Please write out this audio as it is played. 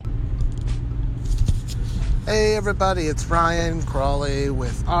Hey everybody, it's Ryan Crawley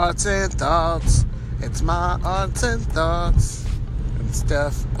with Arts and Thoughts. It's my arts and thoughts and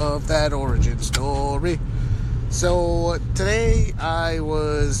stuff of that origin story. So today I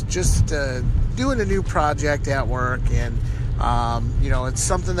was just doing a new project at work, and it's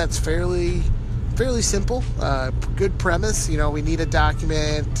something that's fairly simple. Good premise. We need a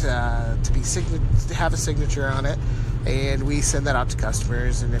document to have a signature on it. And we send that out to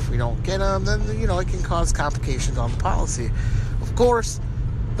customers, and if we don't get them, then, it can cause complications on the policy. Of course,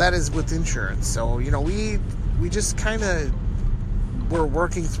 that is with insurance. So, we just kind of were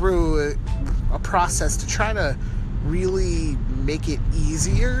working through a process to try to really make it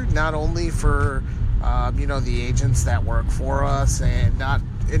easier, not only for, the agents that work for us and not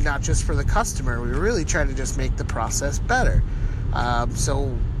just for the customer. We were really trying to just make the process better.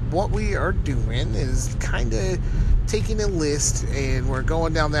 So what we are doing is kind of taking a list, and we're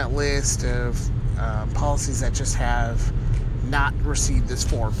going down that list of policies that just have not received this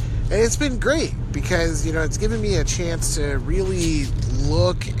form. And it's been great because, it's given me a chance to really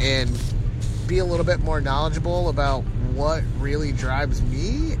look and be a little bit more knowledgeable about what really drives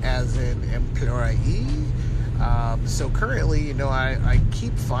me as an employee. So currently, I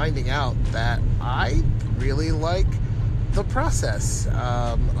keep finding out that I really like the process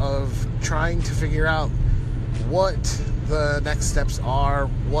of trying to figure out what the next steps are,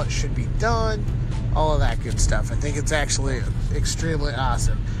 what should be done, all of that good stuff. I think it's actually extremely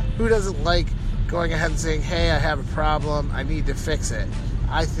awesome. Who doesn't like going ahead and saying, hey, I have a problem, I need to fix it?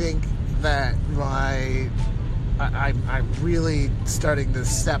 I think that I'm really starting to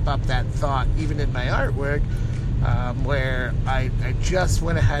step up that thought even in my artwork, where I just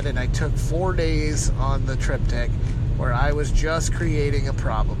went ahead and I took 4 days on the triptych where I was just creating a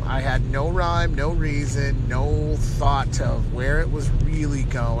problem. I had no rhyme, no reason, no thought of where it was really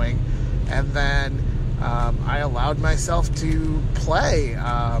going. And then I allowed myself to play.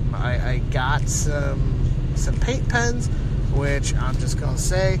 I got some paint pens, which I'm just going to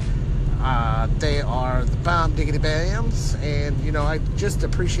say, they are the bomb diggity bams. And, I just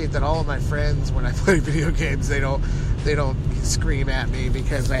appreciate that all of my friends, when I play video games, they don't scream at me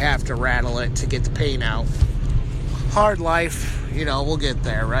because I have to rattle it to get the paint out. Hard life, we'll get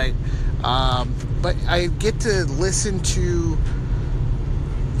there, right? But I get to listen to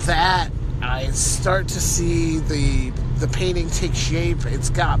that. I start to see the painting take shape. It's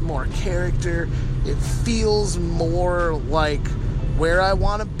got more character. It feels more like where I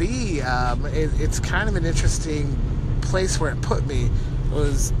want to be. It's kind of an interesting place where it put me.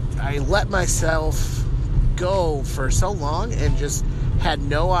 I let myself go for so long and just had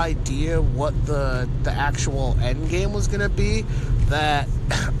no idea what the actual end game was going to be, that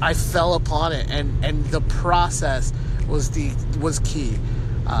I fell upon it, and the process was key.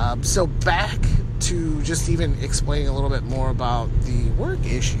 So back to just even explaining a little bit more about the work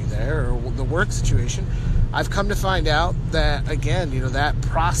issue there, or the work situation, I've come to find out that, again, that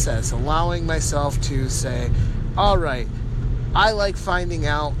process, allowing myself to say, all right, I like finding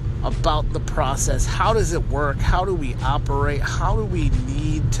out about the process. How does it work? How do we operate? How do we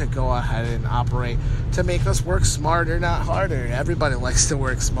need to go ahead and operate to make us work smarter, not harder? Everybody likes to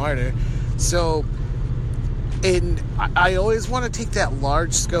work smarter. So, I always want to take that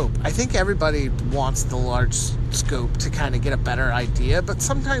large scope. I think everybody wants the large scope to kind of get a better idea, but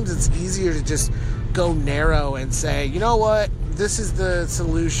sometimes it's easier to just go narrow and say, you know what, this is the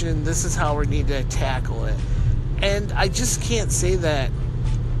solution, this is how we need to tackle it. And I just can't say that,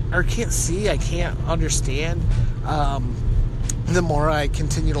 or I can't understand, the more I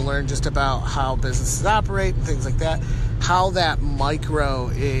continue to learn just about how businesses operate and things like that, how that micro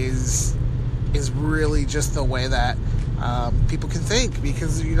is really just the way that people can think,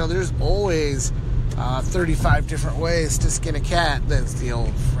 because, there's always 35 different ways to skin a cat, that's the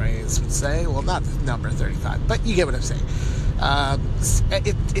old phrase would say. Well, not the number 35, but you get what I'm saying.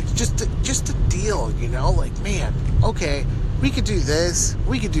 It's just a deal, like, man, okay, we could do this,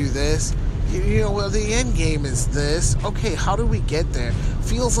 well, the end game is this. Okay, how do we get there?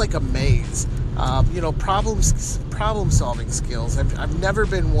 Feels like a maze. Problem solving skills. I've never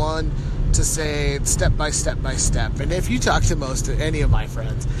been one to say step by step by step. And if you talk to any of my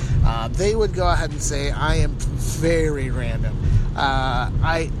friends, they would go ahead and say I am very random.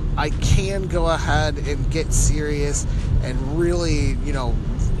 I can go ahead and get serious and really,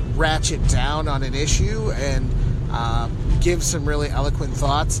 ratchet down on an issue and give some really eloquent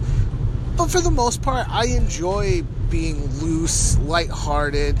thoughts. But for the most part, I enjoy being loose,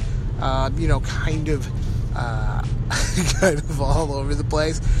 lighthearted, kind of all over the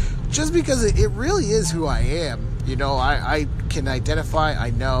place, just because it really is who I am. I can identify,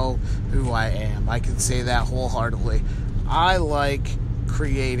 I know who I am. I can say that wholeheartedly. I like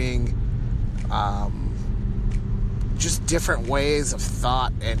creating just different ways of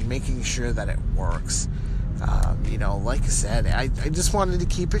thought and making sure that it works. Like I said, I just wanted to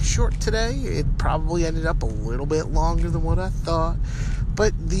keep it short today. It probably ended up a little bit longer than what I thought.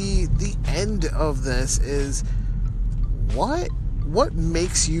 But the end of this is what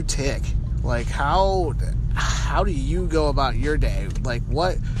makes you tick? Like, how do you go about your day? Like,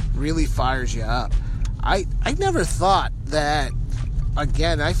 what really fires you up? I never thought that,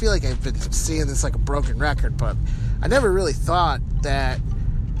 again, I feel like I've been seeing this like a broken record, but I never really thought that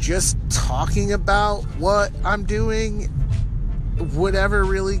just talking about what I'm doing would ever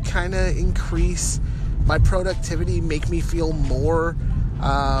really kind of increase my productivity, make me feel more,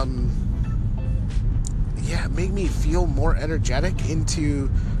 make me feel more energetic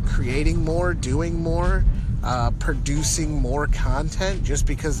into creating more, doing more, producing more content just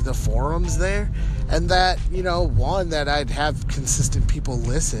because of the forum's there. And that, one, that I'd have consistent people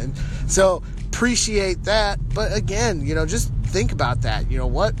listen. So appreciate that. But again, just think about that.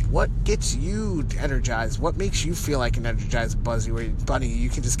 What gets you energized? What makes you feel like an energized bunny? You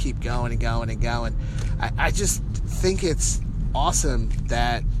can just keep going and going and going. I just think it's awesome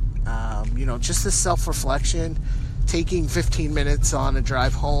that, just this self-reflection, taking 15 minutes on a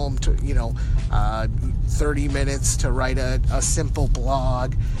drive home to, 30 minutes to write a simple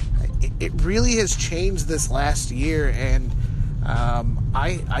blog. It really has changed this last year, and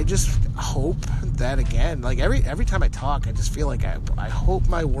I just hope that, again, like every time I talk, I just feel like I hope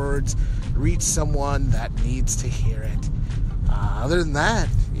my words reach someone that needs to hear it. Other than that,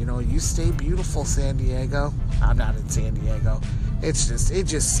 you stay beautiful, San Diego. I'm not in San Diego. It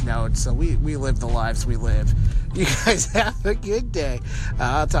just snowed, so we live the lives we live. You guys have a good day.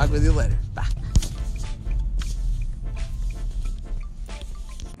 I'll talk with you later. Bye.